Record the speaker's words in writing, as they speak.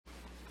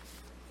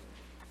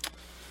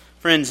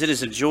Friends, it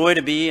is a joy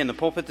to be in the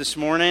pulpit this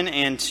morning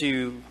and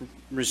to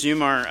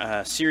resume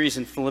our series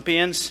in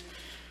Philippians.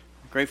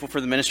 I'm grateful for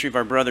the ministry of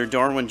our brother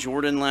Darwin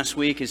Jordan last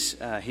week as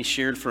he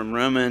shared from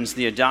Romans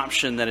the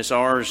adoption that is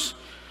ours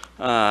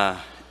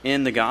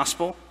in the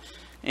gospel.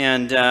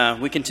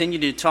 And we continue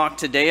to talk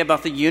today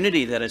about the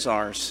unity that is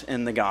ours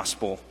in the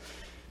gospel.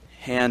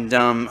 And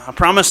I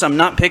promise I'm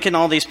not picking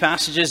all these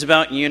passages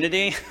about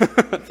unity.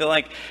 I feel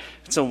like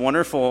it's a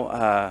wonderful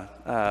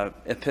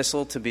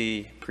epistle to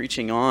be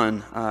preaching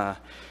on.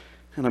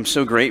 And I'm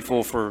so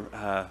grateful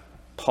for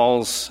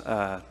Paul's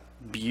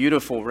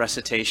beautiful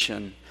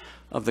recitation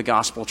of the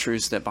gospel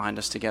truths that bind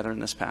us together in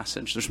this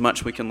passage. There's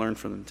much we can learn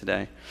from them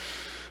today.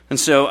 And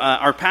so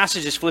our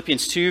passage is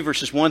Philippians 2,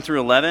 verses 1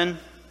 through 11.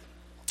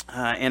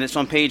 And it's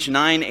on page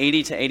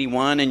 980 to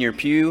 81 in your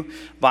Pew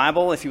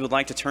Bible, if you would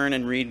like to turn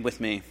and read with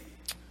me.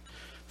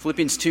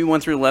 Philippians 2,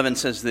 1 through 11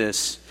 says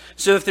this: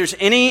 "So if there's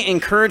any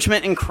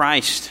encouragement in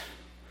Christ,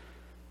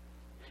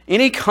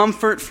 any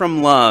comfort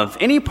from love,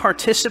 any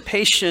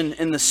participation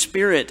in the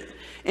Spirit,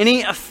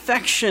 any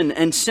affection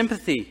and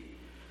sympathy,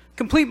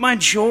 complete my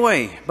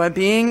joy by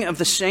being of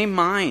the same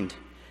mind,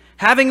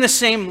 having the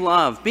same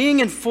love, being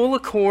in full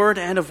accord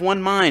and of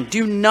one mind.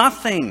 Do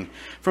nothing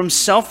from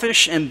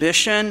selfish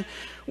ambition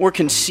or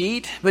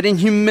conceit, but in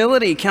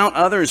humility count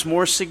others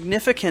more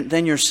significant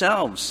than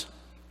yourselves.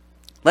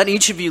 Let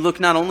each of you look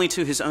not only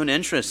to his own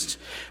interests,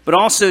 but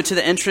also to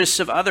the interests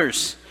of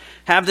others.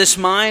 Have this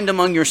mind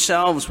among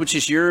yourselves, which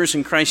is yours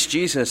in Christ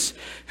Jesus,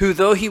 who,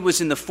 though he was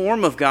in the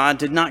form of God,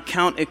 did not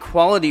count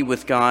equality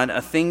with God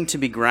a thing to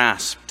be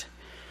grasped,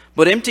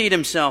 but emptied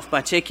himself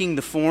by taking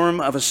the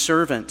form of a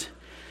servant,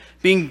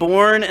 being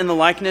born in the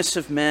likeness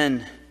of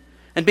men.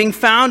 And being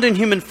found in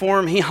human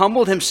form, he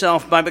humbled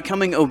himself by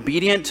becoming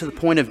obedient to the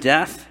point of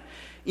death,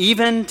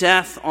 even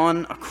death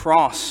on a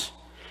cross.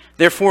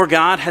 Therefore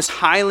God has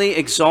highly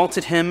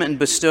exalted him and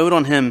bestowed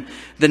on him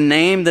the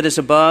name that is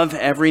above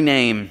every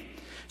name,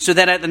 so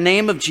that at the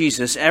name of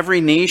Jesus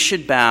every knee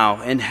should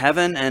bow in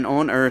heaven and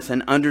on earth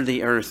and under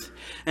the earth,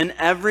 and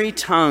every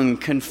tongue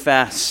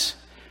confess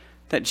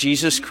that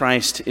Jesus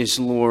Christ is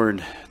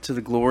Lord, to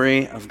the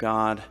glory of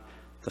God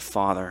the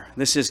Father."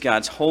 This is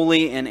God's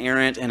holy,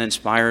 inerrant, and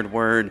inspired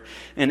word,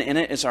 and in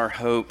it is our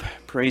hope.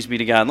 Praise be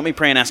to God. Let me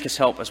pray and ask his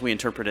help as we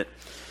interpret it.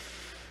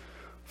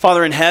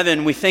 Father in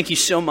heaven, we thank you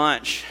so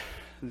much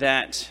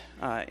that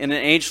in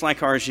an age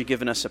like ours, you've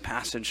given us a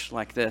passage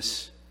like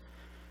this.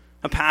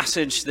 A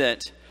passage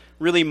that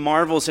really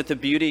marvels at the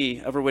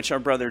beauty over which our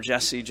brother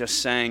Jesse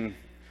just sang.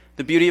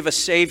 The beauty of a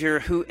Savior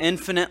who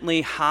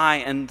infinitely high,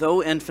 and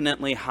though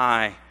infinitely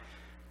high,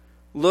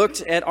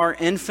 looked at our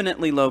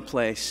infinitely low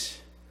place,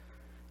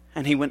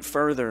 and he went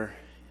further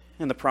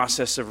in the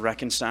process of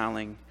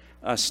reconciling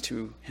us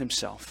to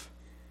himself.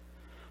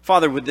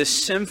 Father, would this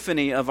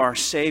symphony of our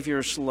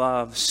Savior's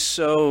love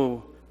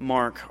so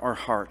mark our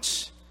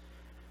hearts,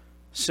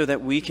 so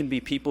that we can be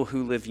people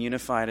who live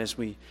unified as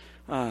we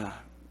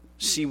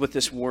see what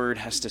this word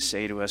has to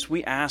say to us.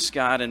 We ask,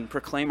 God, and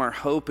proclaim our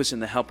hope is in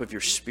the help of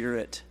your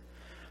Spirit,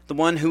 the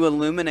one who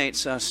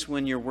illuminates us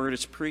when your word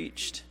is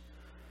preached,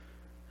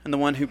 and the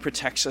one who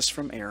protects us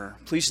from error.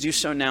 Please do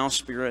so now,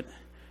 Spirit,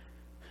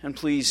 and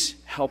please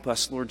help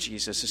us, Lord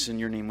Jesus. It's in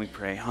your name we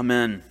pray.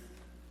 Amen.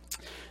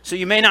 So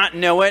you may not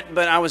know it,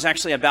 but I was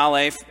actually a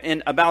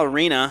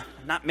ballerina.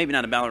 Maybe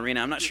not a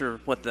ballerina. I'm not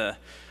sure what the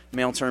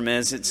male term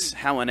is. It's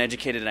how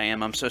uneducated I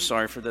am. I'm so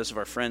sorry for those of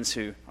our friends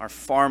who are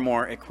far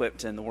more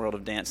equipped in the world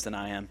of dance than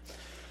I am.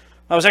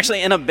 I was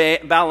actually in a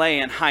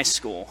ballet in high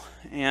school,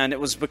 and it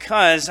was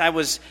because I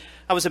was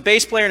a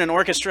bass player in an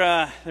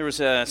orchestra. There was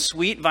a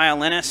second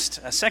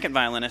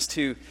violinist,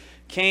 who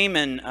came,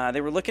 and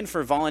they were looking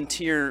for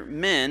volunteer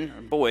men,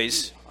 or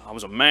boys. I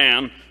was a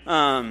man,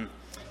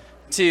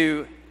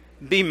 to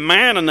be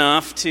man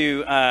enough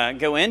to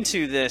go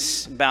into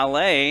this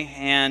ballet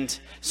and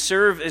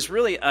serve as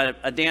really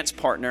a dance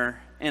partner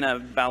in a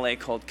ballet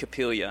called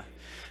Coppelia.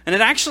 And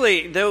it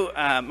actually, though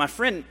my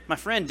friend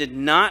did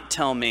not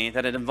tell me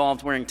that it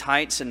involved wearing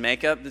tights and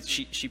makeup, that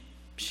she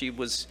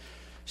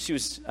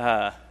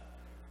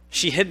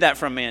hid that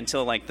from me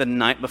until like the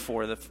night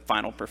before the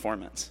final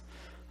performance.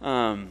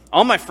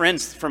 All my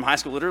friends from high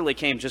school literally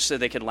came just so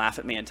they could laugh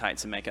at me in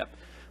tights and makeup.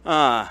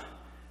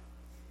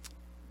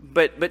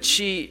 But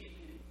she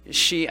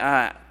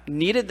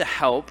needed the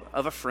help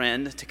of a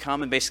friend to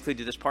come and basically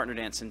do this partner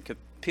dance in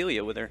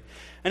Coppelia with her.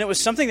 And it was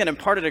something that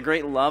imparted a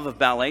great love of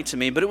ballet to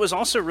me, but it was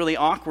also really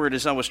awkward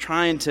as I was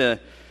trying to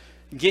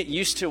get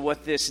used to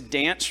what this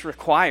dance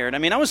required. I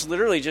mean, I was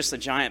literally just a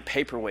giant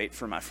paperweight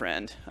for my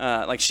friend.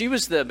 She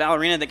was the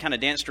ballerina that kind of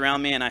danced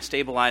around me, and I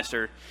stabilized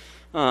her.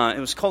 It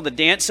was called the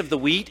Dance of the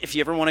Wheat. If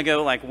you ever want to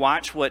go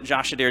watch what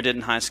Josh Adair did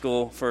in high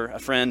school for a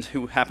friend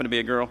who happened to be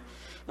a girl.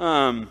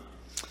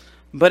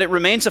 But it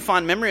remains a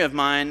fond memory of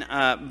mine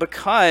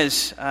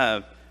because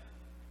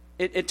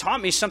it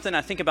taught me something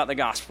I think about the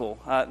gospel.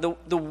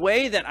 The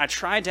way that I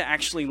tried to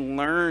actually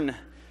learn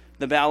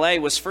the ballet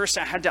was first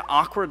I had to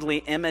awkwardly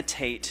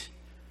imitate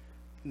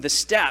the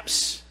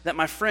steps that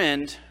my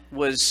friend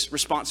was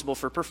responsible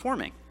for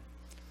performing.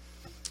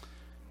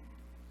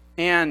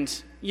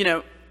 And,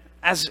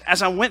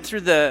 as I went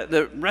through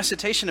the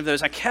recitation of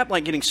those, I kept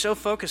getting so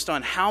focused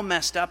on how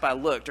messed up I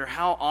looked or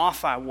how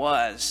off I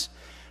was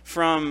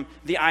from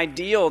the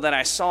ideal that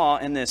I saw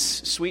in this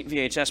sweet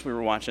VHS we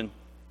were watching,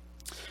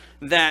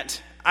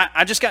 that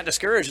I just got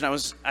discouraged,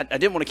 and I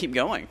didn't want to keep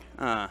going.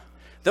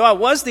 Though I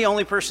was the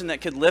only person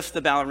that could lift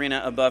the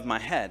ballerina above my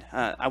head.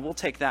 I will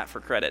take that for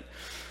credit.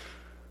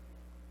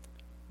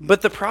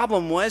 But the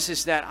problem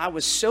is that I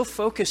was so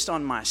focused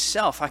on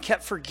myself, I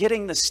kept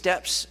forgetting the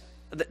steps,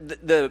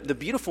 the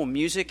beautiful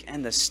music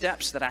and the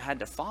steps that I had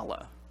to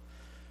follow.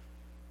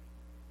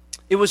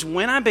 It was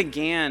when I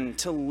began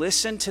to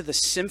listen to the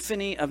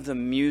symphony of the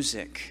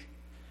music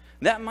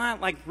that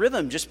my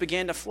rhythm just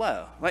began to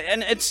flow.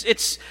 And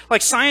it's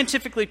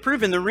scientifically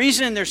proven. The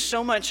reason there's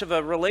so much of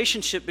a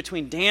relationship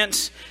between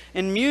dance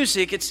and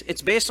music,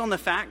 it's based on the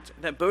fact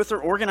that both are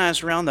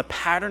organized around the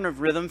pattern of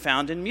rhythm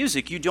found in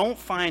music. You don't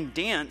find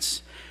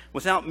dance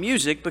without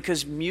music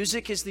because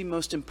music is the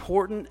most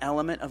important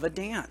element of a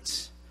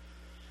dance.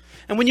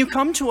 And when you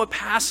come to a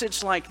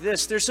passage like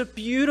this, there's a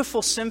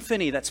beautiful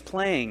symphony that's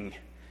playing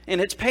in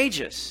its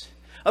pages.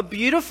 A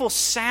beautiful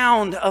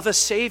sound of a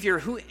Savior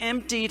who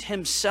emptied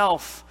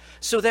himself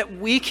so that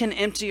we can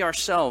empty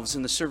ourselves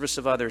in the service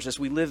of others as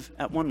we live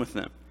at one with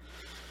them.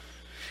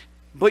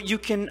 But you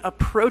can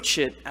approach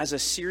it as a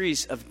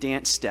series of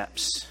dance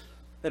steps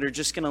that are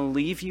just going to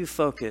leave you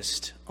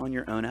focused on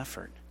your own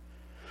effort.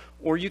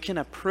 Or you can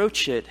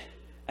approach it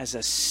as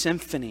a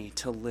symphony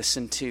to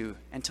listen to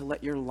and to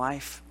let your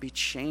life be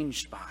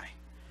changed by.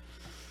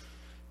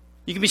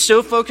 You can be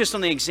so focused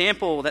on the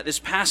example that this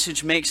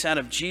passage makes out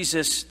of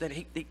Jesus that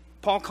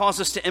Paul calls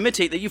us to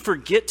imitate that you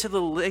forget to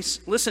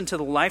listen to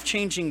the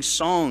life-changing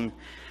song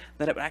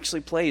that it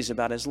actually plays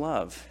about his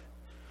love.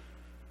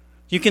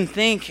 You can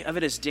think of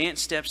it as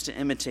dance steps to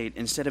imitate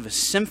instead of a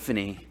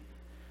symphony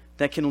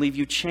that can leave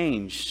you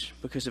changed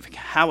because of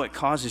how it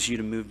causes you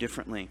to move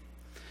differently.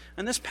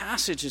 And this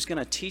passage is going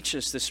to teach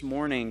us this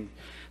morning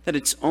that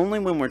it's only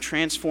when we're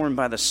transformed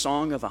by the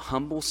song of a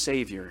humble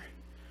Savior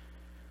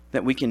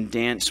that we can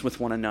dance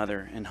with one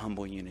another in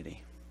humble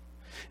unity.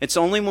 It's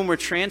only when we're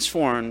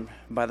transformed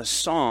by the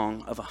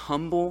song of a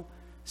humble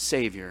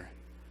Savior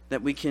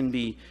that we can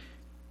be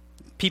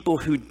people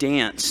who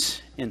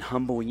dance in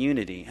humble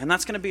unity. And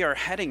that's going to be our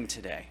heading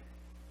today.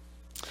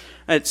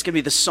 It's going to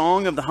be the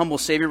song of the humble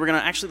Savior. We're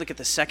going to actually look at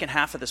the second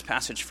half of this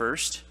passage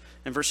first,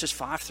 in verses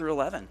 5 through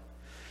 11.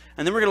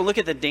 And then we're going to look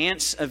at the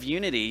dance of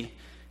unity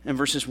in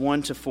verses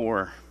 1 to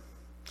 4.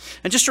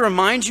 And just to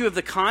remind you of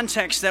the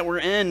context that we're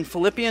in,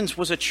 Philippians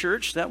was a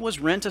church that was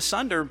rent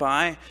asunder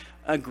by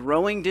a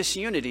growing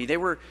disunity. They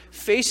were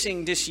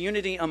facing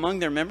disunity among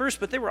their members,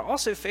 but they were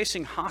also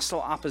facing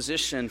hostile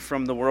opposition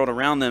from the world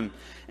around them.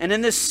 And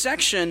in this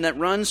section that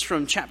runs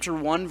from chapter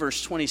 1,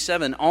 verse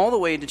 27, all the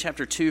way to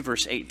chapter 2,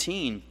 verse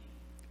 18,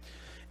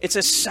 it's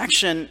a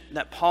section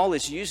that Paul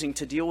is using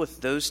to deal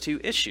with those two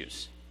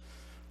issues.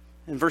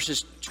 In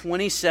verses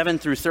 27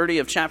 through 30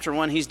 of chapter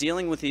 1, he's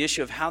dealing with the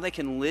issue of how they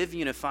can live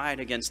unified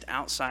against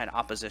outside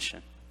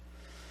opposition.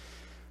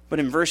 But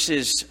in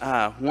verses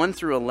 1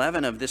 through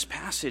 11 of this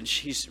passage,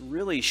 he's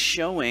really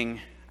showing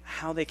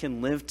how they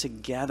can live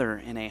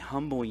together in a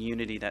humble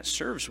unity that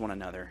serves one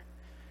another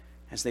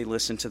as they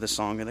listen to the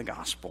song of the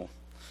gospel.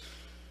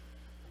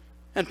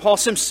 And Paul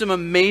says some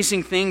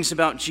amazing things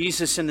about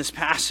Jesus in this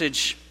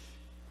passage.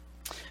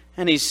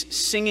 And he's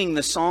singing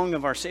the song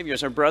of our Savior.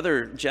 As our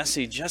brother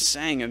Jesse just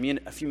sang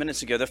a few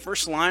minutes ago, the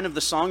first line of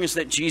the song is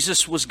that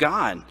Jesus was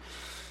God.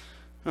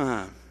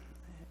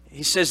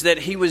 He says that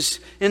he was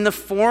in the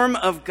form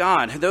of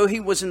God. Though he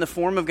was in the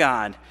form of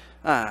God,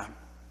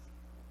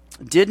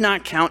 did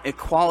not count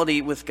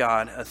equality with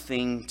God a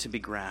thing to be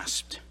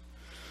grasped.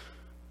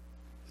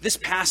 This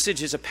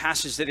passage is a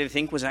passage that I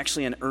think was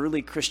actually an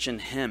early Christian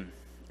hymn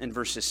in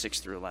verses 6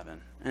 through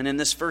 11. And in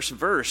this first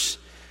verse,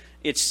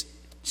 it's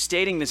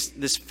stating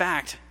this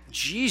fact: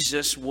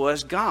 Jesus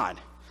was God.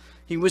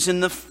 He was in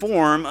the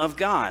form of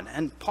God.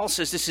 And Paul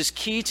says this is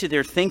key to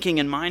their thinking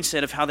and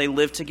mindset of how they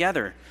live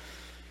together.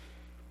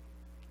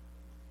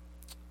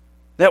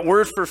 That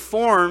word for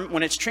form,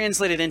 when it's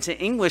translated into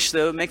English,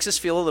 though, makes us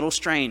feel a little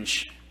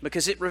strange,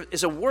 because it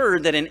is a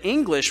word that in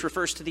English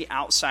refers to the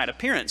outside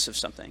appearance of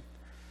something.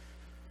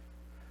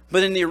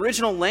 But in the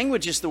original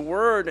languages, the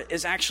word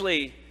is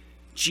actually,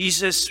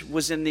 Jesus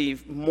was in the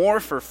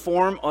morph or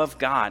form of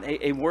God,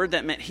 a word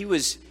that meant he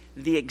was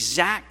the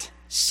exact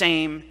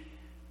same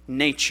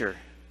nature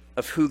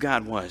of who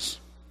God was.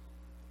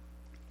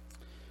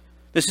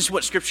 This is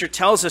what Scripture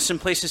tells us in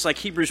places like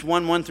Hebrews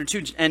 1 through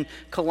 2 and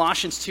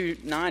Colossians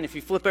 2:9. If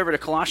you flip over to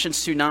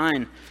Colossians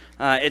 2:9,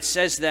 it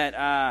says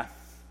that,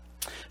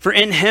 for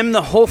in him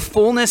the whole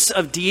fullness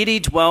of deity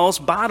dwells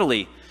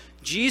bodily.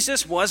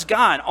 Jesus was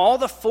God. All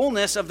the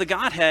fullness of the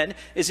Godhead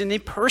is in the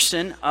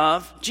person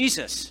of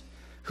Jesus,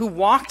 who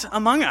walked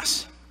among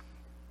us.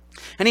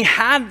 And he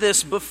had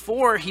this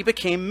before he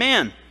became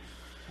man.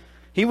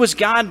 He was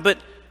God, but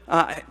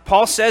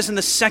Paul says in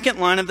the second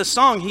line of the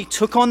song, he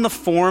took on the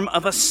form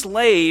of a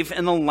slave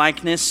in the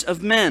likeness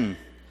of men.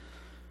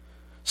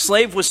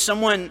 Slave was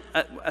someone,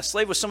 a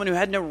slave was someone who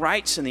had no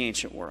rights in the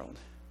ancient world,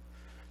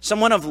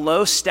 someone of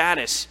low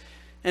status.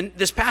 And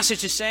this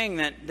passage is saying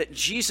that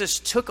Jesus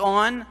took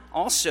on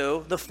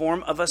also the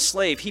form of a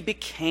slave. He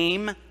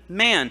became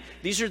man.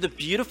 These are the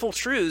beautiful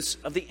truths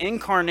of the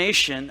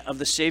incarnation of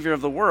the Savior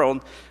of the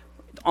world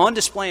on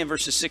display in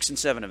verses 6 and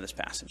 7 of this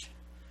passage.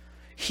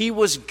 He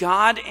was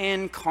God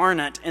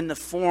incarnate in the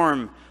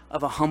form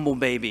of a humble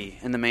baby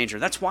in the manger.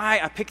 That's why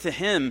I picked the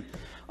hymn,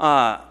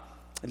 Thou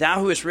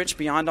Who Is Rich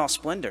Beyond All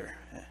Splendor.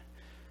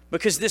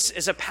 Because this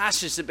is a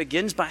passage that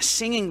begins by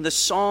singing the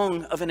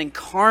song of an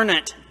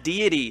incarnate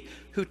deity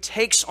who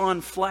takes on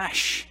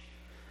flesh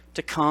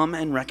to come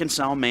and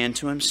reconcile man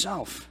to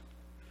himself.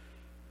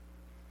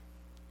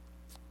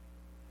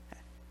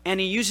 And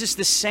he uses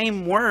the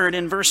same word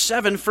in verse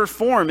 7 for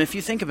form, if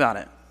you think about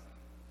it.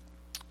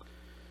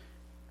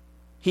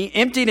 He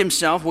emptied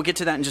himself, we'll get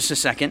to that in just a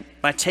second,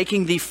 by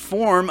taking the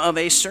form of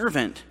a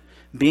servant,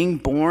 being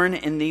born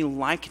in the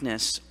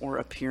likeness or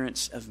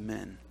appearance of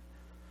men.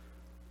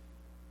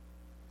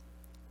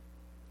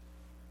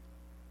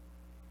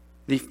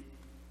 The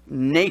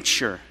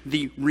nature,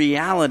 the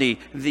reality,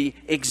 the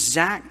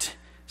exact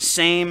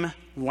same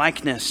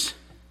likeness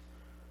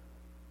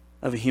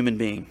of a human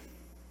being.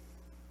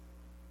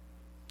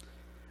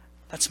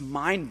 That's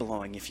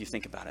mind-blowing if you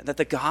think about it, that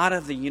the God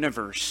of the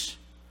universe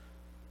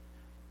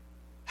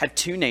had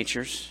two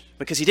natures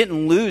because he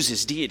didn't lose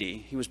his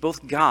deity. He was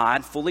both God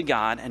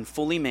and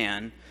fully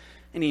man,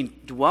 and he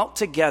dwelt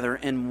together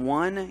in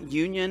one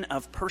union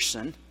of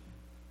person,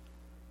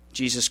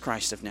 Jesus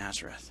Christ of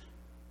Nazareth.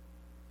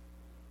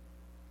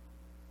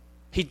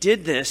 He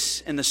did this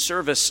in the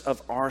service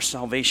of our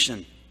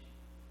salvation.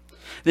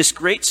 This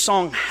great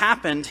song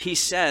happened, he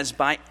says,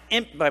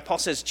 Paul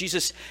says,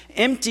 Jesus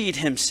emptied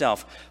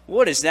himself.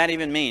 What does that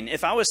even mean?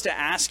 If I was to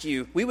ask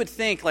you, we would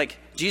think like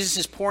Jesus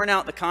is pouring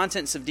out the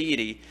contents of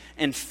deity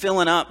and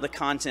filling up the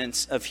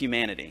contents of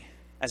humanity,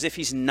 as if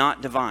he's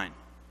not divine.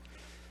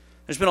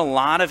 There's been a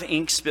lot of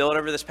ink spilled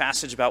over this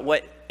passage about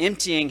what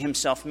emptying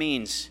himself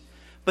means.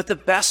 But the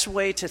best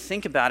way to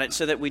think about it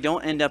so that we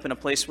don't end up in a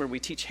place where we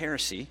teach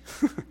heresy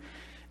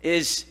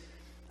is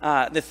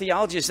the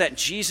theology is that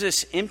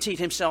Jesus emptied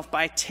himself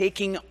by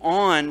taking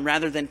on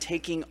rather than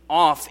taking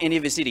off any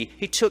of his deity.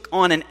 He took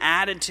on and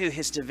added to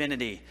his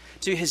divinity,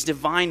 to his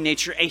divine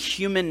nature, a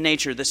human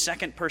nature. The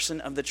second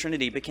person of the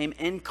Trinity became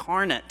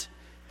incarnate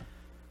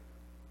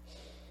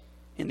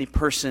in the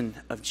person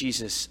of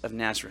Jesus of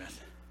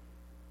Nazareth.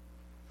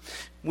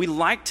 We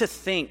like to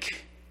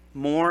think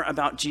more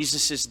about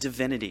Jesus'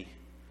 divinity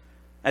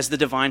as the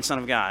divine Son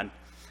of God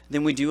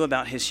than we do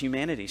about his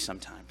humanity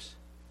sometimes.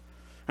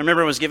 I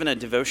remember I was given a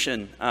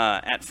devotion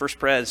at First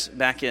Pres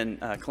back in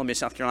Columbia,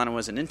 South Carolina,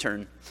 as an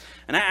intern.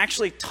 And I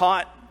actually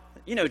taught,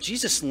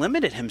 Jesus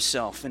limited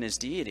himself in his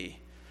deity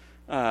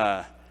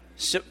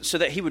so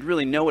that he would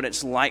really know what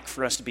it's like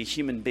for us to be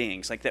human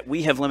beings. Like that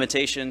we have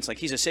limitations, like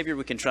he's a Savior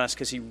we can trust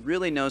because he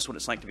really knows what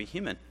it's like to be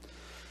human.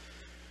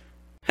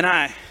 And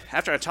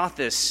after I taught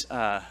this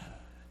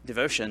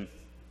devotion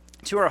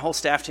to our whole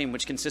staff team,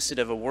 which consisted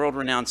of a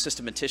world-renowned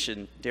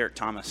systematician, Derek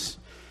Thomas,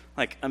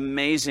 like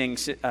amazing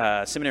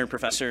seminary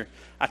professor.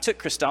 I took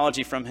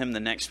Christology from him the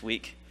next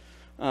week.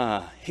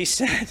 I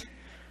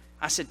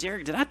said,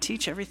 Derek, did I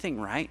teach everything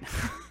right?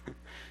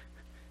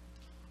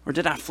 Or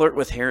did I flirt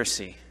with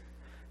heresy?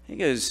 He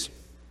goes,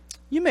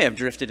 you may have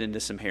drifted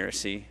into some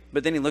heresy.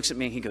 But then he looks at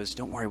me and he goes,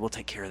 don't worry, we'll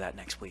take care of that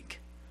next week.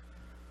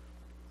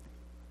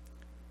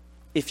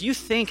 If you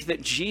think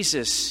that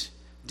Jesus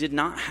did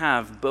not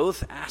have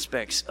both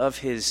aspects of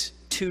his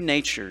two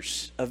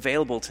natures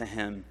available to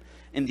him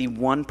in the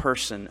one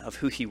person of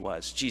who he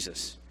was,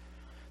 Jesus,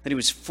 that he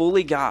was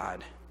fully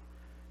God,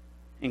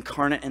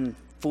 incarnate and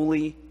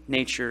fully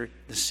nature,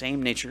 the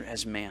same nature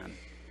as man,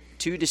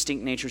 two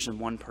distinct natures in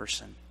one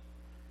person,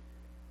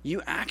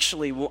 you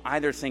actually will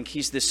either think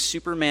he's this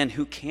Superman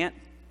who can't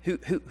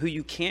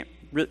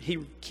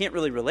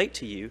really relate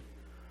to you,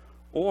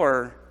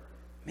 or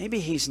maybe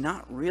he's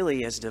not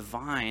really as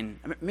divine,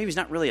 maybe he's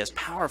not really as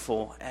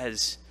powerful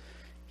as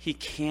he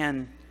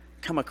can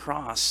come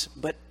across,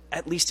 but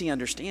at least he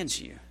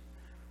understands you.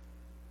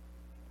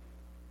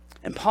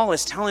 And Paul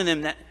is telling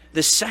them that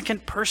the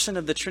second person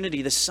of the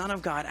Trinity, the Son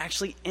of God,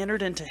 actually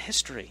entered into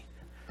history.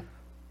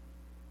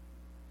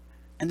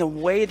 And the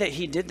way that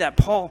he did that,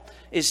 Paul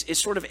is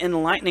sort of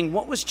enlightening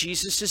what was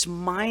Jesus'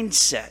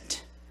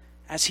 mindset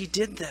as he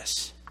did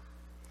this.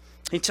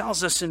 He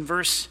tells us in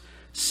verse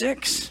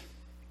 6,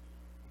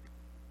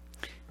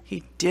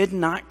 he did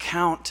not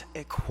count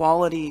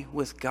equality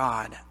with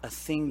God a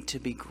thing to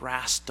be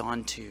grasped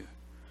onto,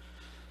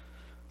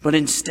 but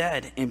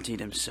instead emptied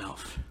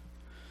himself.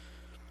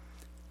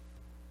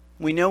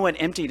 We know what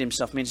emptied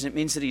himself means. It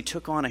means that he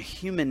took on a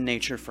human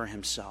nature for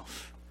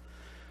himself.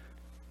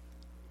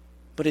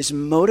 But his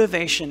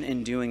motivation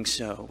in doing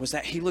so was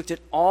that he looked at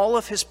all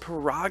of his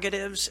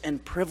prerogatives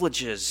and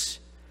privileges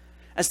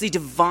as the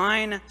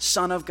divine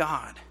Son of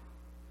God,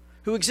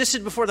 who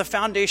existed before the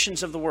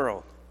foundations of the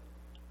world.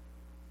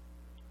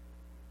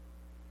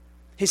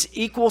 His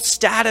equal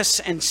status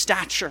and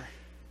stature,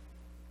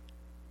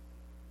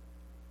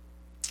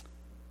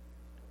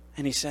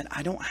 And he said,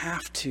 I don't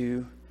have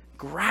to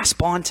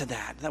grasp onto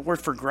that. That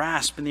word for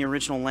grasp in the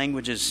original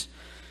language is,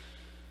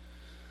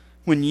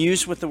 when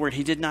used with the word,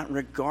 he did not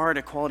regard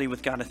equality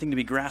with God a thing to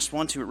be grasped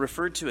onto. It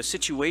referred to a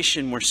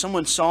situation where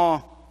someone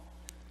saw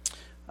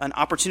an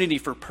opportunity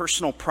for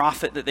personal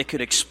profit that they could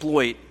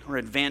exploit or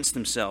advance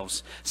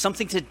themselves,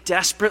 something to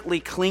desperately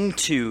cling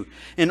to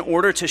in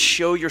order to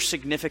show your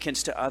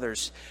significance to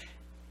others.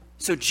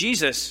 So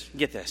Jesus,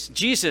 get this,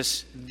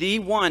 Jesus, the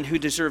one who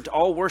deserved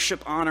all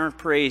worship, honor,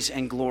 praise,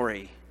 and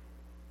glory,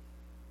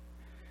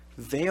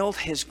 veiled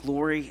his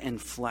glory in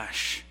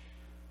flesh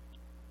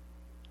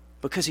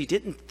because he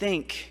didn't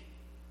think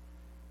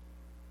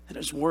that it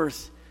was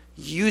worth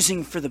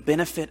using for the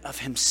benefit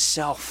of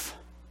himself.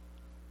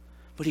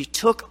 But he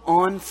took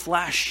on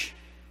flesh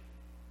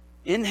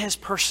in his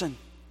person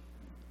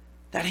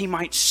that he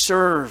might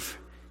serve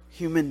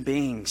human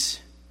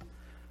beings.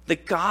 The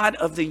God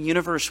of the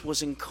universe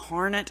was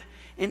incarnate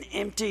and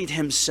emptied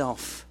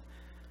himself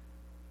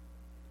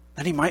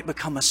that he might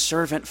become a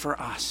servant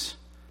for us.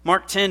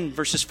 Mark 10,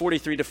 verses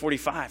 43 to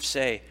 45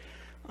 say,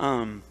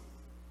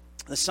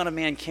 the Son of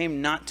Man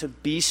came not to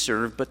be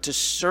served, but to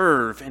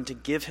serve and to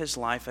give his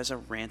life as a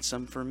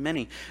ransom for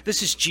many.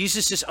 This is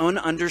Jesus' own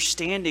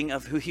understanding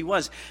of who he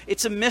was.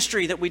 It's a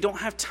mystery that we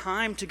don't have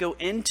time to go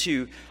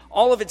into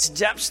all of its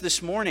depths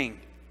this morning.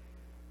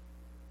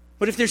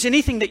 But if there's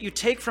anything that you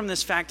take from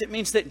this fact, it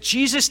means that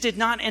Jesus did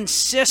not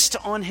insist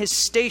on his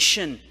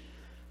station,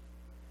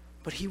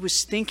 but he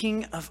was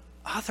thinking of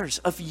others,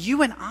 of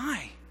you and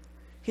I,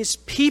 his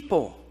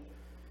people,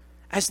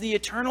 as the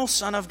eternal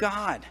Son of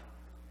God,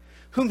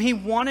 whom he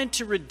wanted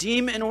to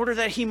redeem in order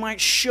that he might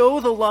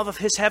show the love of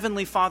his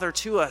heavenly Father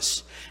to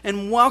us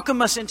and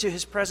welcome us into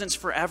his presence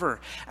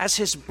forever as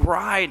his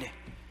bride,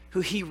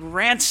 who he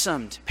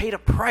ransomed, paid a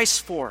price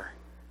for,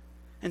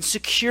 and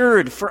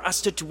secured for us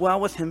to dwell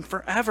with him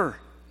forever.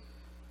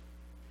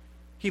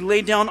 He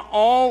laid down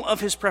all of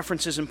his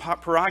preferences and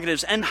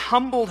prerogatives and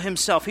humbled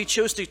himself. He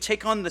chose to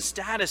take on the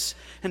status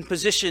and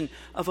position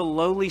of a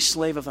lowly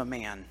slave of a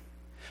man.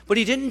 But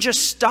he didn't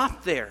just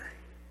stop there.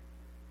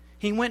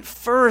 He went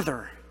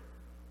further.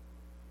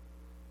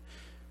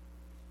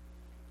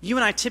 You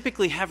and I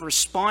typically have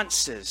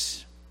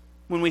responses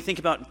when we think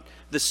about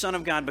the Son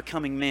of God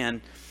becoming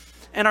man.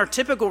 And our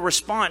typical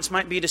response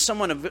might be to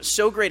someone of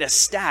so great a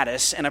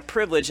status and a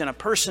privilege and a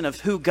person of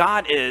who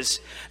God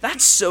is,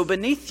 that's so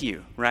beneath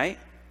you, right?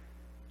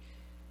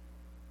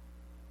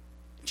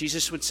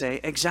 Jesus would say,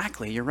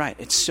 exactly, you're right.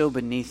 It's so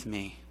beneath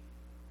me.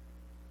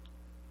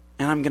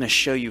 And I'm going to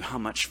show you how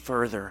much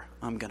further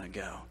I'm going to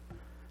go.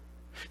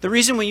 The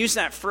reason we use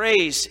that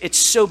phrase, it's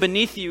so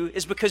beneath you,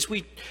 is because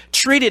we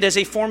treat it as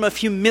a form of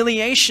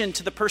humiliation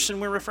to the person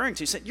we're referring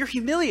to. He said, you're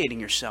humiliating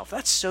yourself.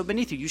 That's so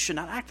beneath you. You should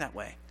not act that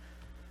way.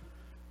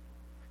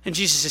 And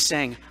Jesus is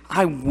saying,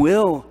 I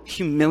will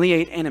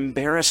humiliate and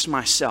embarrass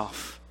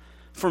myself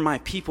for my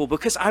people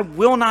because I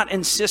will not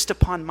insist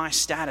upon my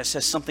status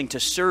as something to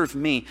serve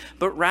me,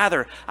 but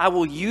rather I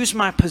will use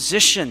my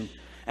position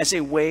as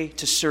a way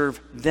to serve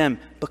them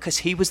because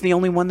he was the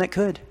only one that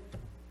could.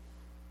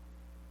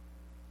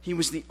 He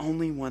was the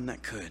only one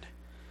that could.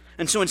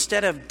 And so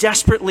instead of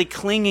desperately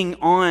clinging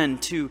on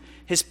to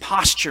his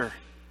posture,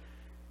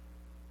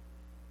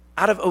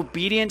 out of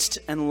obedience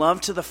and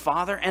love to the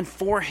Father and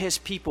for his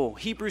people,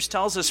 Hebrews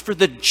tells us, for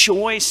the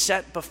joy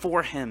set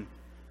before him,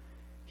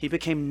 he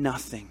became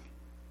nothing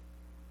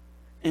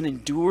and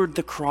endured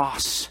the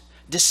cross,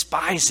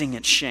 despising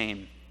its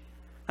shame.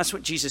 That's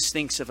what Jesus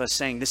thinks of us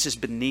saying, this is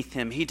beneath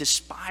him. He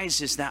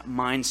despises that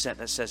mindset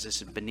that says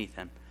this is beneath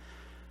him.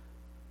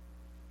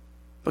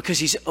 Because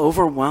he's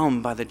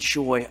overwhelmed by the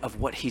joy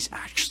of what he's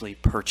actually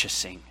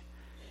purchasing.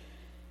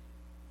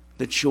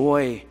 The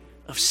joy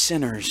of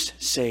sinners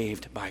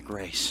saved by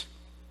grace.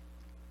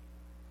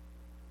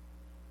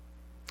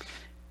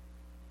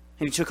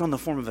 And he took on the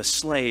form of a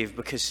slave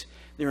because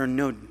there are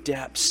no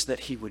depths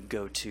that he would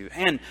go to.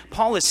 And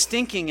Paul is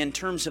thinking in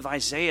terms of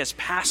Isaiah's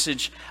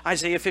passage,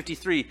 Isaiah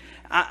 53.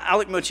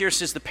 Alec Motier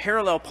says the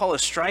parallel Paul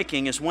is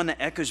striking is one that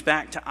echoes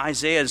back to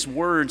Isaiah's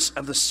words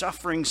of the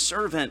suffering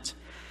servant.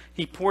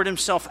 He poured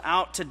himself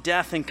out to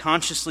death and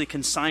consciously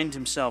consigned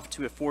himself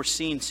to a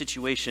foreseen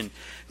situation.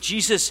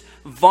 Jesus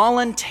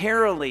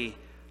voluntarily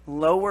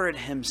lowered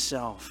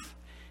himself,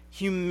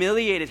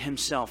 humiliated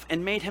himself,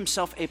 and made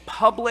himself a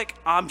public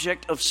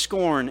object of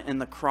scorn in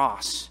the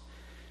cross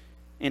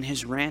in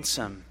his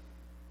ransom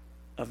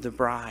of the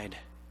bride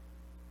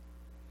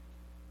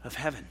of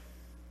heaven,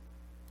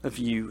 of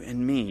you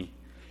and me.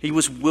 He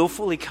was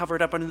willfully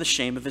covered up under the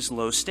shame of his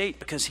low state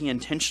because he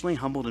intentionally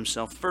humbled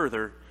himself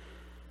further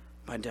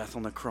by death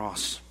on the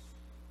cross.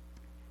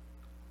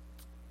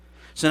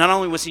 So not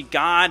only was he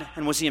God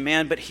and was he a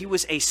man, but he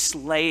was a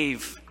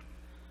slave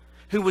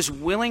who was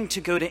willing to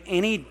go to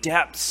any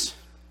depths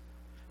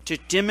to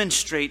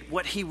demonstrate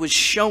what he was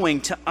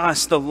showing to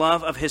us, the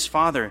love of his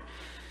Father.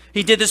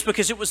 He did this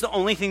because it was the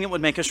only thing that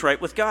would make us right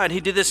with God. He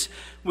did this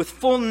with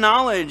full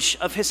knowledge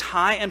of his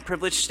high and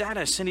privileged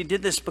status. And he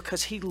did this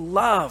because he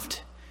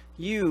loved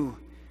you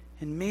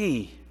and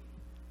me.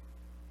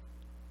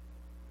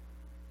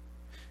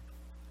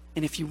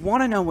 And if you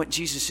want to know what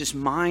Jesus'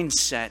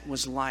 mindset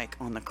was like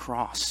on the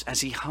cross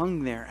as he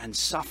hung there and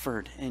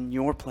suffered in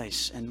your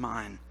place and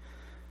mine,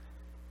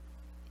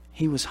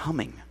 he was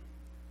humming.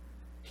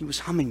 He was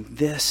humming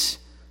this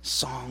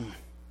song.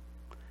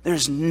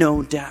 There's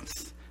no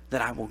depth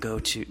that I will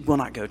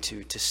not go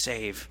to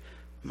save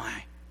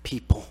my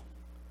people.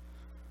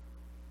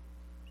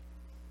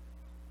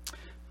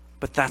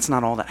 But that's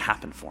not all that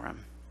happened for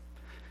him.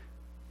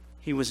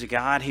 He was a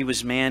God, he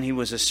was man, he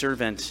was a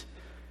servant,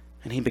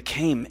 and he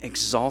became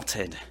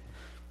exalted.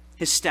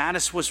 His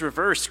status was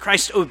reversed.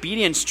 Christ's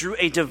obedience drew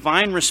a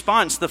divine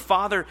response. The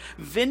Father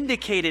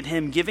vindicated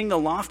him, giving the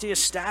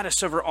loftiest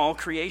status over all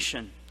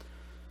creation.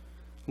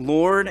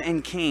 Lord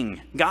and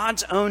King,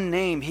 God's own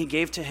name he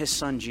gave to his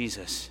Son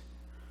Jesus.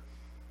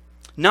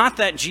 Not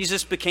that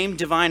Jesus became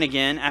divine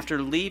again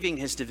after leaving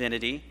his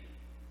divinity,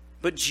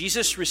 but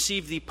Jesus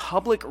received the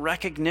public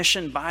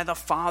recognition by the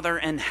Father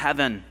in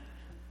heaven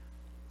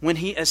when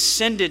he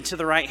ascended to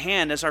the right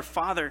hand, as our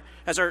friend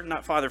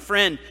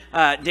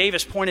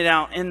Davis pointed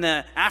out in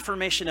the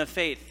affirmation of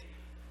faith.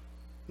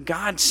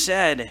 God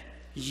said,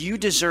 "You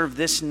deserve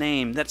this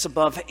name that's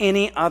above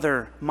any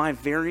other, my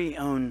very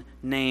own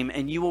name,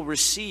 and you will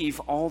receive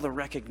all the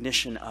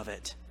recognition of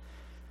it."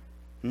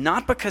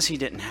 Not because he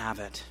didn't have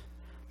it,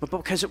 but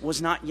because it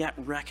was not yet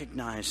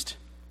recognized.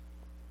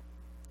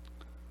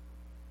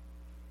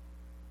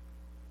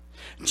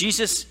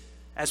 Jesus,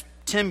 as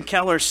Tim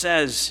Keller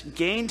says,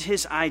 gained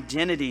his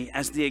identity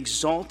as the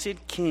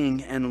exalted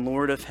King and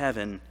Lord of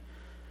heaven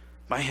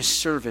by his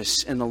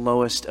service in the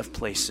lowest of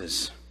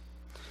places.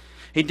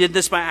 He did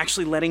this by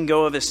actually letting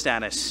go of his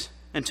status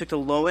and took the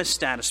lowest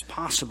status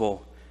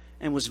possible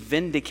and was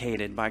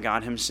vindicated by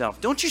God himself.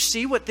 Don't you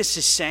see what this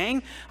is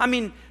saying? I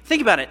mean,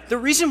 think about it. The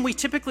reason we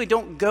typically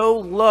don't go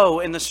low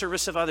in the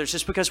service of others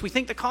is because we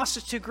think the cost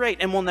is too great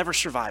and we'll never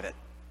survive it.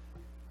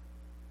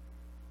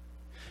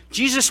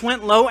 Jesus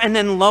went low and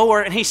then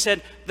lower, and he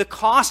said, the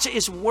cost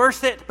is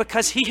worth it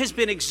because he has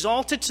been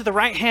exalted to the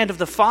right hand of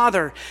the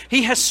Father.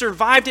 He has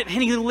survived it,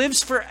 and he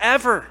lives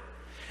forever.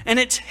 And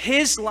it's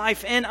his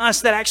life in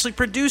us that actually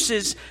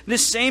produces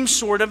this same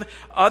sort of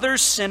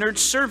other-centered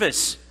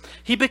service.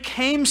 He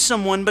became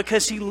someone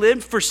because he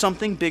lived for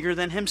something bigger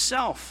than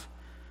himself.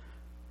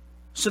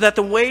 So that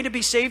the way to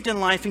be saved in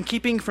life and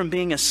keeping from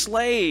being a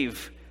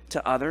slave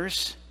to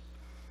others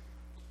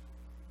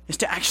is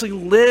to actually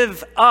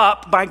live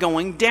up by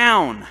going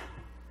down.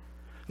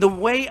 The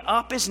way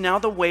up is now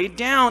the way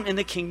down in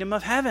the kingdom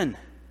of heaven.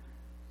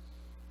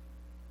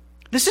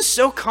 This is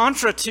so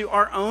contra to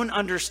our own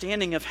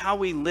understanding of how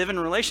we live in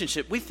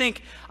relationship. We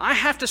think, I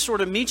have to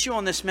sort of meet you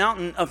on this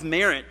mountain of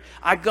merit.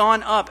 I've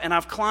gone up and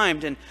I've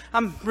climbed and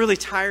I'm really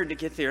tired to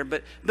get there,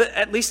 but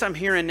at least I'm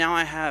here and now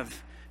I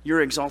have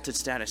your exalted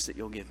status that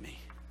you'll give me.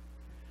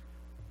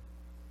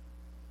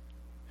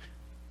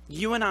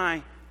 You and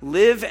I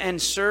live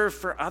and serve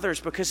for others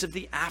because of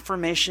the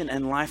affirmation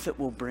and life it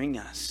will bring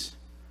us.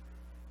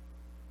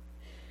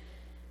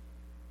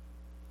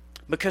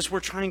 Because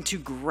we're trying to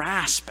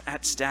grasp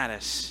at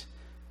status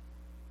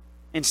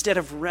instead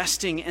of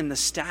resting in the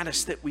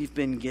status that we've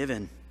been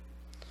given.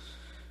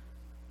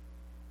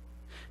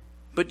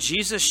 But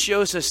Jesus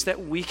shows us that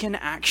we can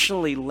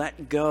actually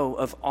let go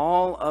of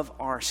all of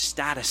our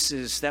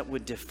statuses that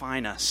would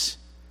define us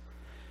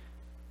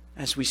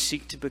as we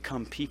seek to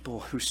become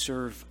people who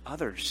serve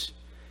others,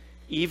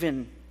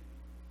 even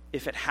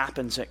if it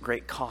happens at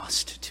great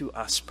cost to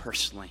us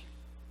personally.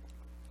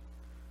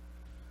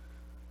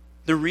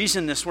 The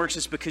reason this works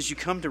is because you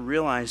come to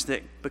realize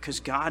that because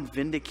God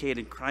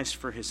vindicated Christ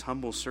for his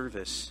humble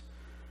service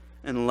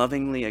and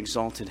lovingly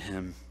exalted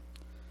him,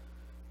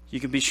 you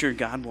can be sure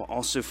God will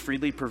also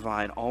freely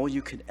provide all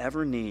you could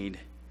ever need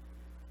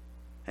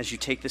as you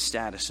take the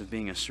status of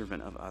being a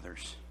servant of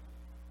others.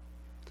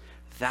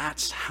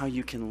 That's how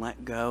you can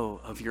let go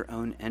of your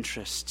own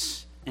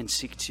interests and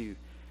seek to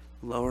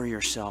lower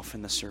yourself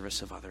in the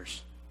service of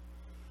others.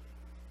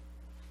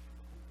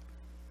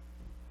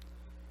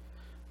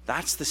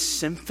 That's the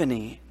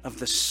symphony of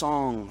the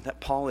song that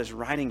Paul is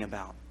writing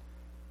about.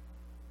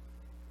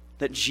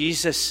 That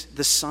Jesus,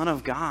 the Son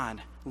of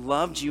God,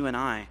 loved you and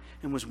I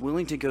and was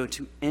willing to go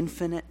to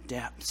infinite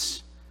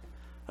depths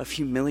of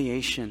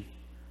humiliation.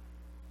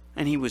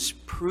 And he was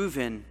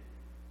proven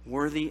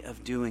worthy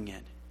of doing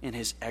it in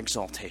his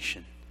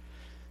exaltation.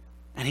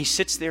 And he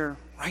sits there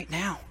right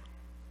now.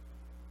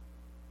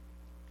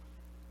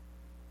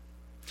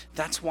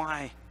 That's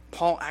why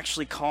Paul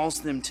actually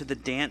calls them to the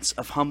dance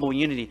of humble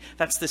unity.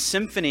 That's the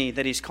symphony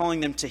that he's calling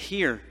them to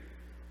hear.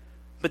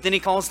 But then he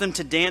calls them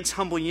to dance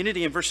humble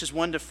unity in verses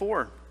 1 to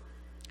 4.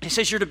 He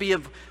says you're to be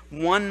of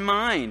one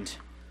mind.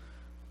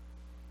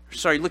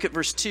 Look at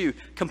verse 2.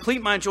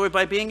 Complete my joy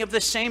by being of the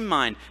same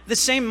mind. The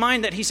same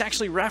mind that he's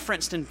actually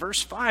referenced in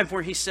verse 5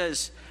 where he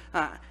says,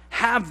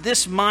 have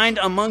this mind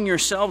among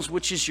yourselves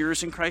which is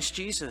yours in Christ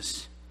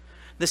Jesus.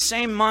 The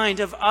same mind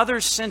of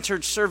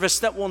other-centered service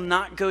that will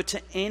not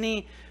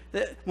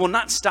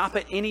stop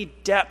at any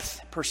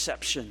depth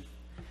perception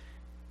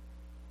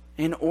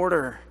in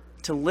order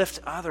to lift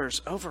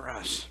others over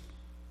us.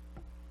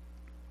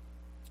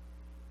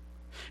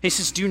 He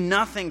says, do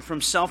nothing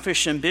from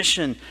selfish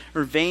ambition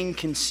or vain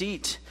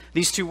conceit.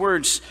 These two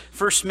words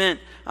first meant,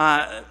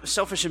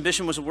 selfish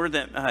ambition was a word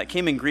that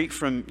came in Greek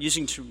from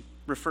using to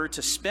refer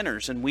to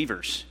spinners and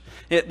weavers.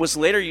 It was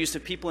later used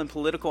of people in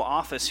political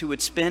office who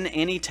would spin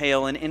any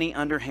tale in any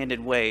underhanded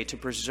way to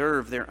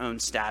preserve their own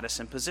status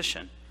and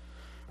position.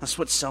 That's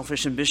what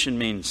selfish ambition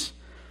means.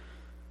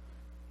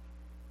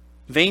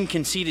 Vain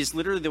conceit is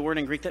literally the word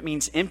in Greek that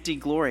means empty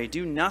glory.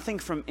 Do nothing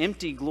from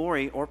empty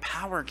glory or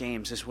power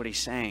games is what he's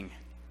saying.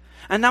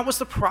 And that was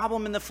the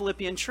problem in the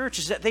Philippian church,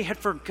 is that they had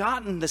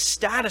forgotten the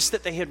status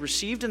that they had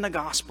received in the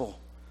gospel.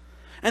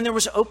 And there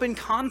was open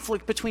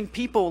conflict between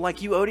people like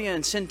Euodia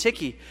and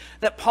Syntyche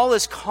that Paul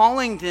is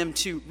calling them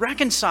to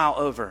reconcile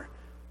over,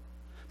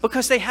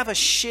 because they have a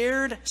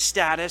shared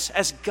status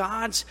as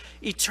God's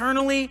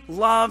eternally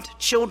loved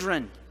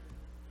children.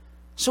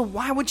 So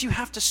why would you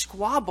have to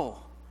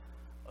squabble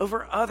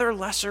over other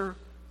lesser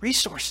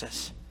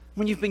resources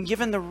when you've been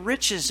given the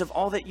riches of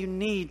all that you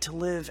need to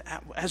live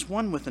as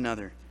one with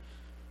another?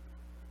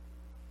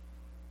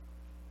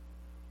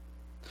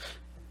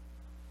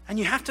 And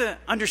you have to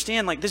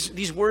understand, like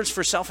these words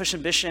for selfish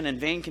ambition and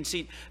vain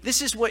conceit,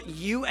 this is what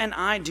you and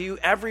I do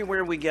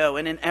everywhere we go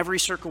and in every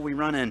circle we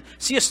run in.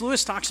 C.S.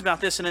 Lewis talks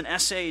about this in an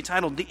essay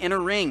titled The Inner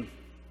Ring.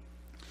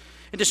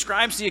 It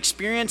describes the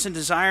experience and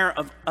desire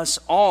of us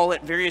all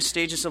at various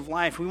stages of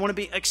life. We want to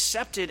be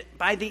accepted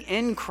by the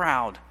in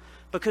crowd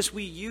because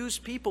we use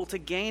people to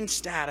gain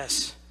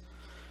status.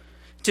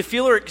 To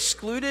feel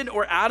excluded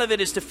or out of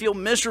it is to feel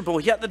miserable,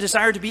 yet the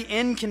desire to be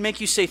in can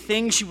make you say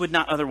things you would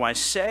not otherwise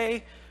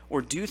say,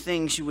 or do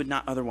things you would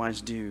not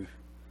otherwise do.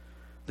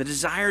 The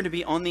desire to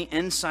be on the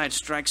inside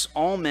strikes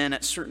all men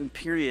at certain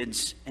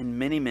periods and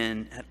many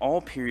men at all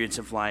periods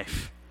of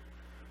life.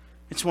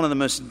 It's one of the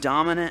most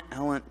dominant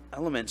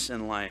elements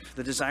in life,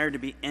 the desire to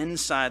be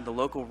inside the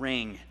local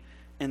ring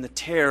and the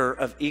terror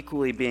of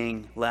equally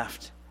being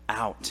left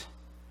out.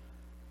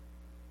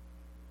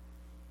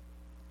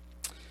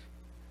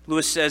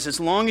 Lewis says, as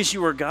long as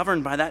you are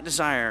governed by that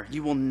desire,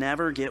 you will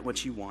never get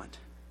what you want.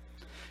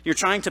 You're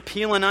trying to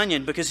peel an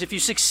onion because if you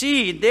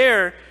succeed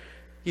there,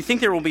 you think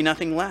there will be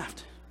nothing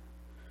left.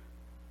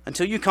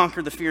 Until you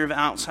conquer the fear of an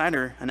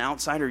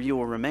outsider you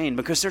will remain,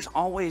 because there's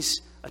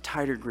always a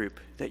tighter group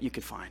that you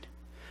could find.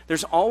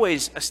 There's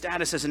always a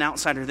status as an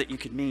outsider that you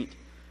could meet.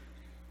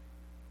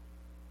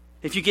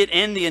 If you get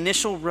in, the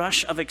initial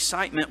rush of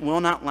excitement will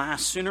not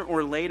last. Sooner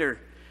or later,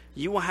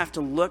 you will have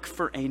to look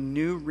for a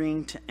new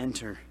ring to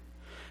enter,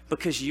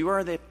 because you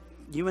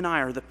and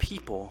I are the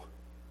people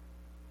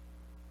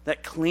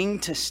that cling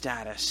to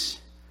status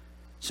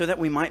so that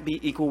we might be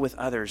equal with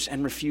others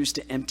and refuse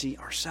to empty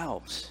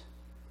ourselves.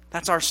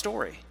 That's our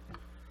story.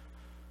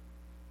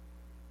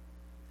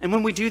 And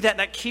when we do that,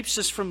 that keeps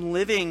us from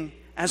living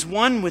as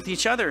one with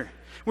each other.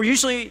 We're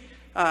usually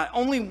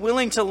only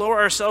willing to lower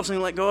ourselves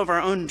and let go of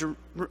our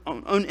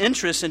own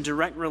interests in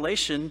direct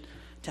relation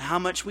to how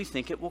much we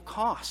think it will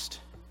cost.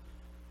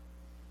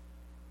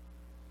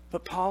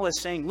 But Paul is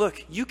saying,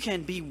 look, you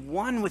can be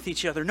one with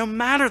each other no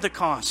matter the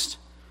cost.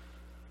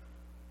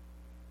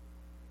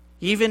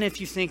 Even if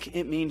you think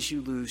it means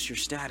you lose your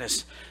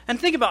status. And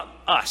think about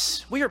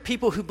us. We are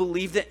people who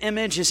believe that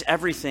image is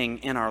everything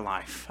in our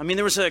life. I mean,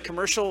 there was a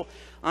commercial,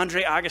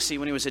 Andre Agassi,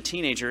 when he was a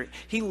teenager.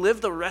 He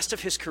lived the rest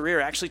of his career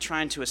actually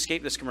trying to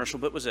escape this commercial,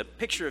 but it was a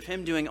picture of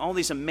him doing all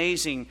these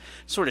amazing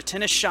sort of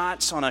tennis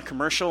shots on a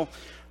commercial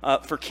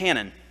for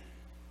Canon.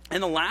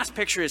 And the last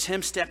picture is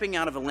him stepping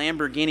out of a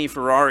Lamborghini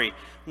Ferrari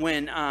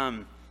when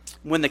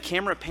the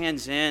camera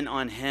pans in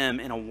on him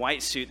in a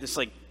white suit, this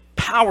like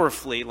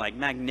powerfully like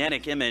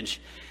magnetic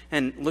image,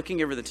 and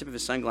looking over the tip of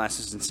his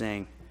sunglasses and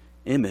saying,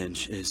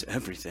 image is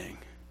everything.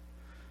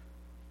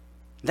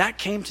 That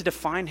came to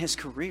define his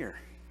career.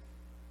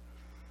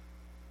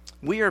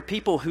 We are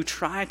people who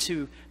try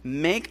to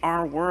make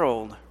our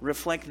world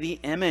reflect the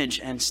image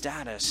and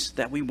status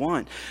that we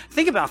want.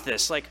 Think about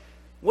this. Like,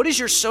 what is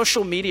your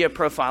social media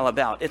profile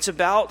about? It's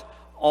about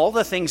all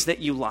the things that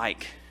you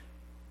like.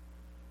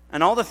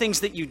 And all the things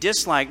that you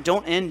dislike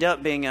don't end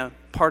up being a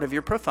part of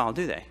your profile,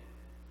 do they?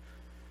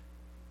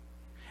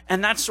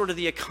 And that's sort of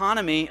the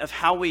economy of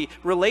how we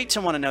relate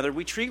to one another.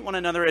 We treat one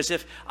another as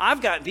if I've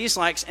got these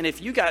likes, and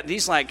if you got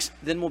these likes,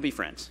 then we'll be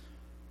friends.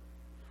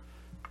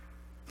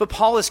 But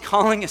Paul is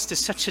calling us to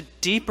such a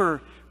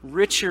deeper,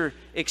 richer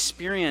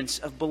experience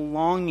of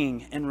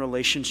belonging and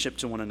relationship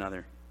to one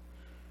another.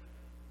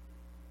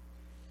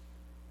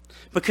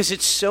 Because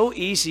it's so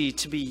easy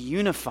to be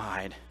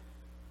unified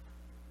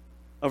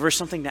over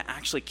something that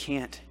actually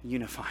can't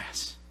unify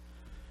us.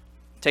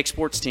 Take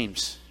sports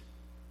teams.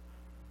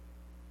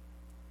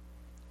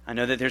 I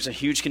know that there's a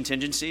huge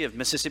contingency of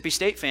Mississippi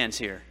State fans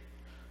here.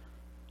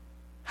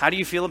 How do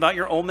you feel about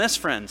your Ole Miss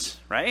friends,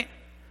 right?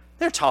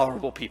 They're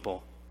tolerable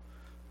people,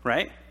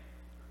 right?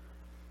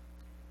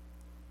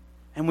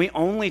 And we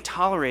only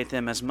tolerate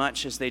them as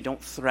much as they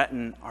don't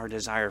threaten our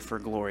desire for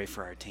glory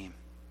for our team.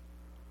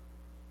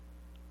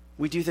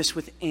 We do this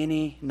with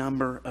any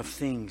number of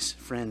things,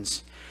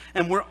 friends.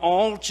 And we're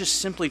all just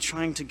simply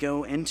trying to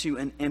go into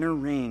an inner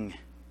ring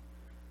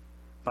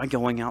By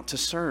going out to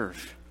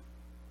serve.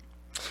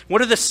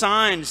 What are the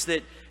signs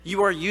that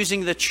you are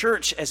using the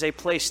church as a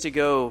place to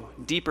go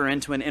deeper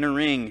into an inner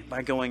ring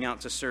by going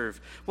out to serve?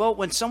 Well,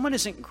 when someone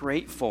isn't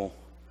grateful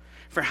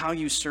for how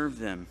you serve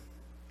them,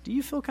 do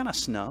you feel kind of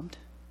snubbed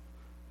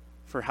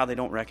for how they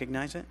don't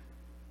recognize it?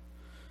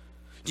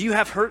 Do you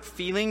have hurt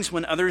feelings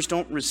when others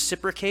don't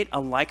reciprocate a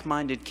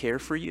like-minded care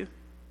for you?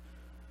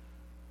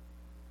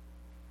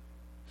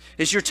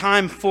 Is your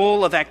time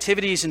full of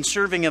activities and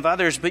serving of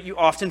others, but you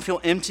often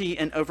feel empty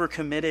and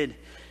overcommitted,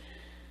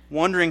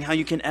 wondering how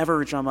you can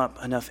ever drum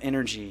up enough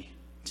energy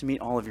to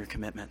meet all of your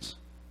commitments?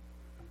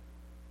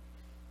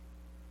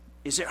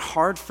 Is it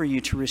hard for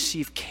you to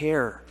receive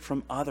care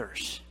from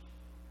others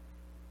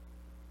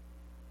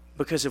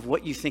because of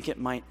what you think it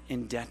might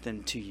indebt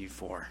them to you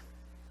for?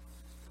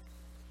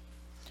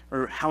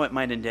 Or how it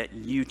might indebt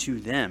you to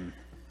them?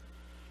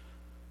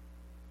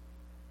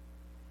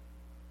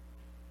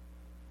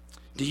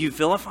 Do you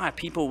vilify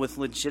people with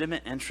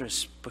legitimate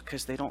interests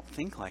because they don't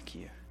think like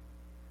you?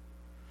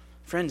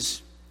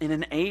 Friends, in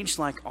an age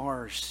like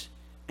ours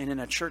and in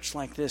a church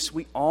like this,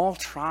 we all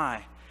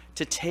try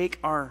to take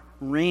our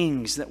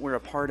rings that we're a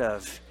part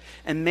of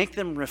and make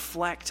them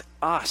reflect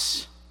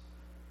us.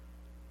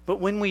 But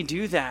when we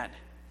do that,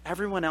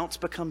 everyone else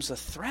becomes a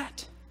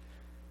threat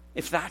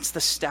if that's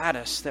the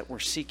status that we're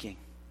seeking.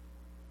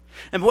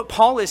 And what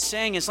Paul is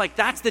saying is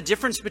that's the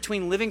difference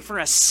between living for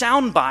a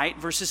soundbite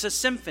versus a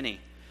symphony.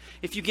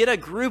 If you get a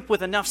group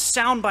with enough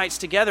sound bites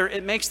together,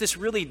 it makes this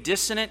really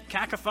dissonant,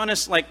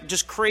 cacophonous,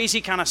 just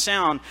crazy kind of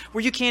sound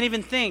where you can't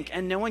even think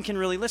and no one can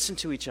really listen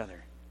to each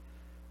other.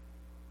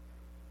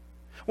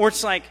 Or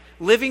it's like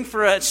living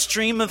for a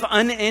stream of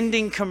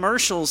unending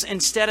commercials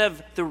instead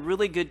of the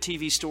really good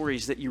TV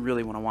stories that you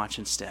really want to watch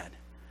instead.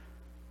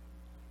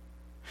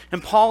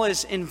 And Paul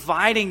is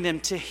inviting them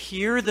to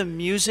hear the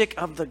music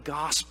of the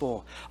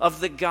gospel, of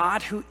the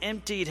God who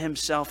emptied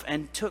himself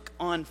and took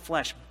on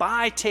flesh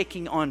by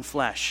taking on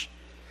flesh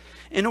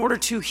in order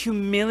to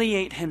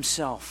humiliate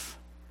himself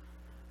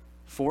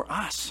for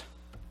us.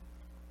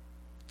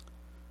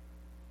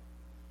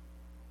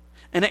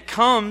 And it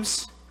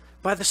comes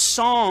by the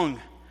song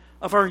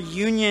of our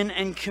union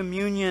and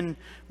communion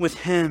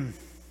with him.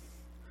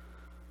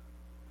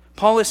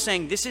 Paul is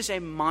saying this is a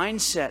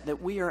mindset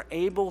that we are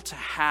able to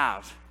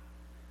have,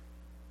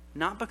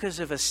 not because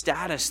of a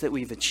status that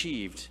we've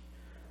achieved,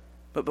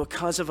 but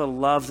because of a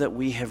love that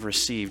we have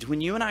received.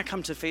 When you and I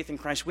come to faith in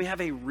Christ, we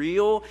have a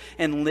real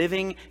and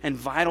living and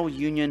vital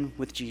union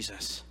with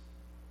Jesus.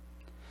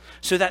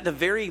 So that the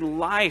very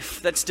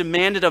life that's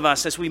demanded of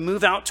us as we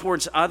move out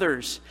towards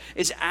others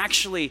is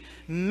actually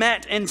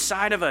met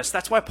inside of us.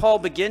 That's why Paul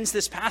begins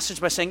this passage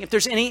by saying, if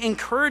there's any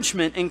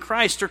encouragement in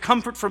Christ or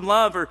comfort from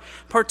love or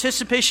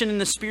participation in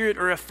the Spirit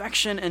or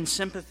affection and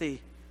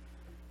sympathy,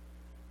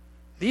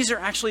 these are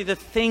actually the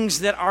things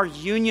that our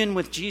union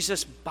with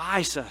Jesus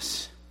buys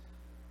us.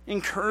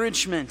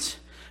 Encouragement.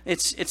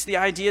 It's the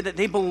idea that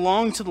they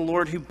belong to the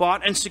Lord who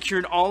bought and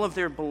secured all of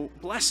their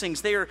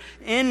blessings. They are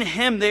in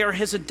him. They are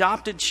his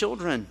adopted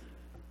children.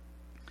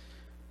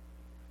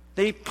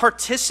 They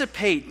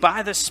participate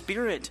by the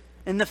Spirit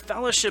in the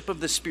fellowship of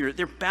the Spirit.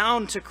 They're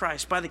bound to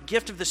Christ by the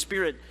gift of the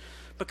Spirit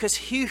because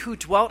he who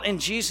dwelt in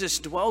Jesus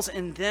dwells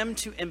in them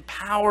to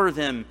empower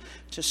them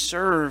to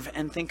serve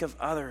and think of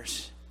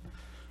others.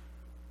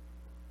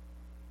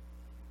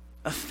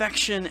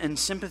 Affection and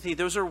sympathy,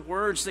 those are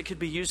words that could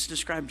be used to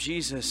describe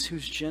Jesus,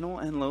 who's gentle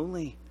and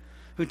lowly,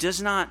 who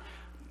does not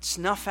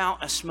snuff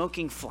out a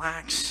smoking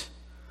flax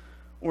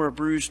or a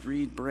bruised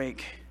reed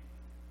break.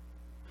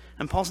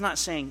 And Paul's not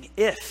saying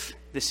if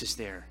this is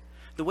there.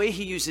 The way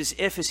he uses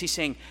if is he's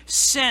saying,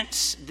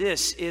 since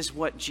this is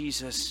what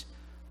Jesus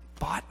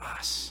bought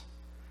us,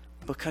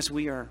 because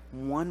we are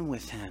one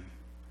with him,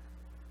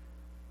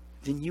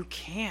 then you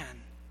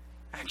can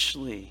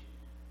actually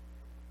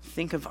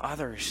think of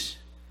others.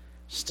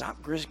 Stop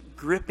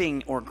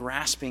gripping or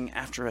grasping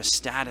after a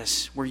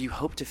status where you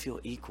hope to feel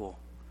equal.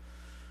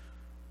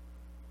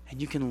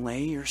 And you can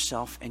lay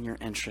yourself and your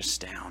interests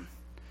down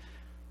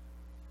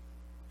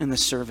in the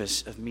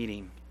service of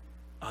meeting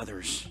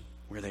others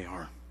where they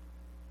are.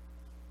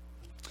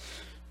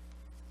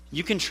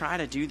 You can try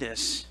to do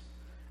this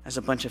as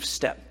a bunch of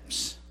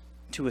steps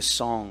to a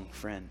song,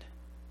 friend.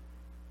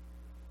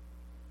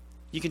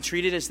 You can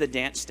treat it as the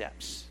dance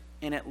steps,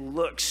 and it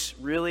looks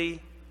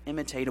really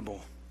imitatable.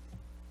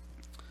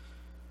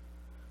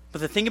 But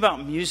the thing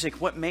about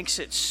music, what makes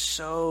it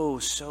so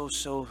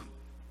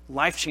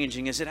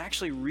life-changing is it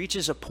actually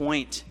reaches a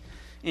point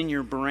in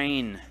your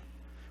brain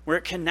where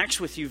it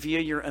connects with you via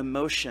your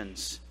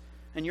emotions.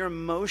 And your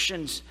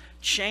emotions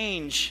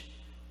change.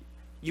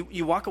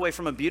 You walk away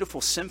from a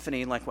beautiful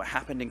symphony like what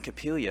happened in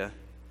Capella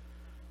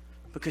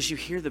because you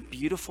hear the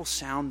beautiful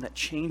sound that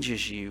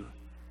changes you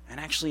and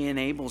actually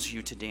enables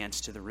you to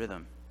dance to the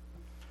rhythm.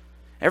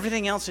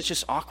 Everything else is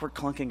just awkward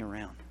clunking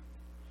around.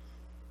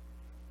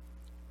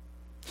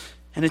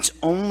 And it's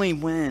only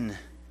when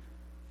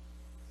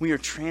we are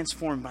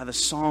transformed by the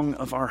song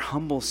of our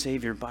humble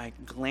Savior, by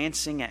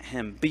glancing at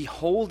him,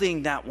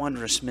 beholding that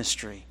wondrous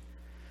mystery,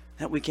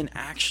 that we can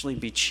actually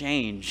be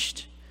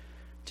changed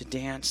to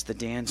dance the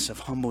dance of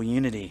humble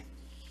unity.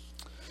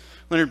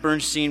 Leonard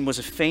Bernstein was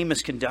a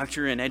famous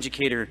conductor and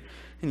educator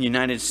in the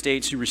United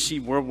States who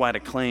received worldwide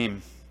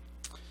acclaim.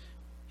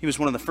 He was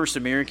one of the first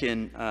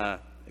American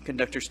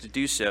conductors to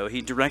do so.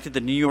 He directed the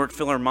New York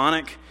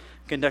Philharmonic,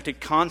 conducted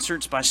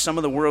concerts by some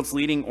of the world's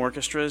leading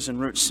orchestras, and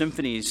wrote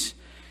symphonies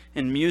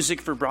and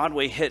music for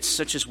Broadway hits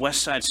such as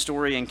West Side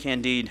Story and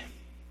Candide.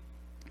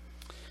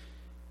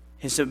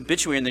 His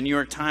obituary in the New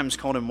York Times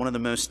called him one of the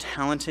most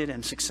talented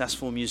and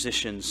successful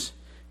musicians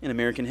in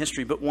American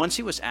history. But once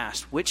he was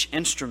asked which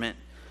instrument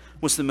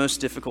was the most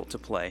difficult to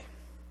play,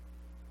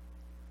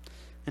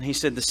 and he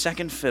said, the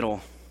second fiddle.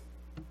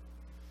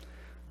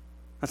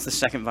 That's the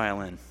second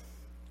violin.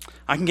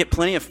 I can get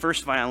plenty of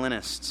first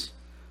violinists,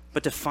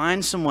 but to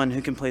find someone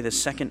who can play the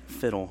second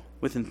fiddle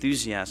with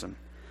enthusiasm,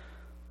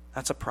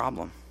 that's a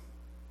problem.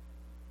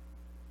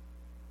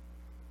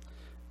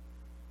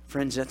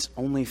 Friends, that's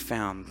only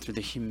found through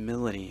the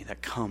humility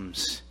that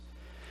comes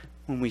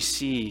when we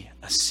see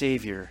a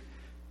Savior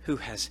who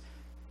has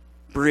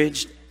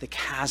bridged the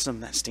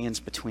chasm that stands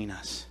between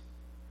us,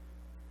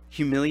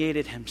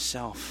 humiliated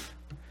himself,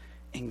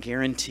 and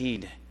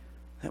guaranteed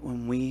that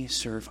when we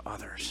serve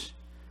others,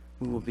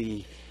 we will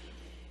be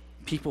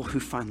people who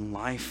find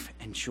life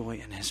and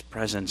joy in his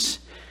presence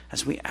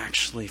as we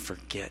actually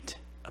forget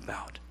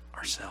about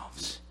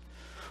ourselves.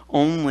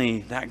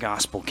 Only that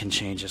gospel can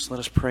change us. Let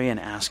us pray and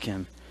ask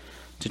him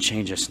to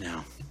change us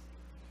now.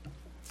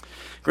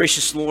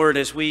 Gracious Lord,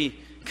 as we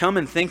come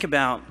and think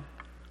about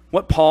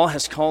what Paul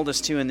has called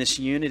us to in this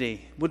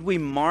unity, would we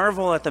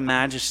marvel at the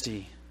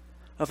majesty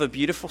of a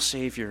beautiful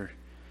Savior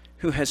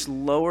who has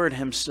lowered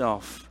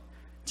himself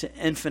to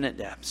infinite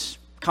depths,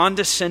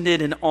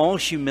 condescended in all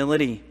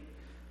humility,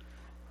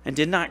 and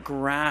did not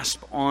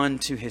grasp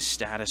onto his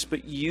status,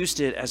 but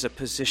used it as a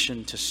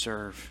position to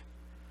serve.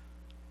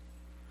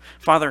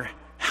 Father,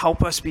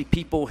 help us be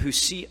people who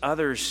see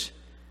others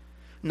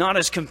not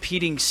as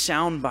competing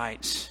sound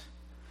bites,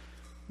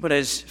 but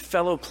as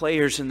fellow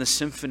players in the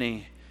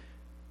symphony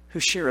who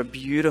share a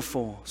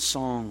beautiful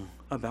song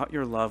about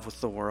your love with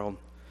the world,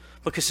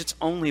 because it's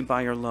only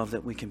by your love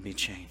that we can be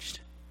changed.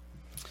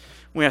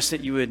 We ask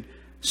that you would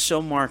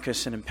so mark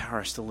us and empower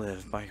us to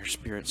live by your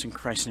spirits. In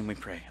Christ's name we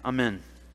pray. Amen.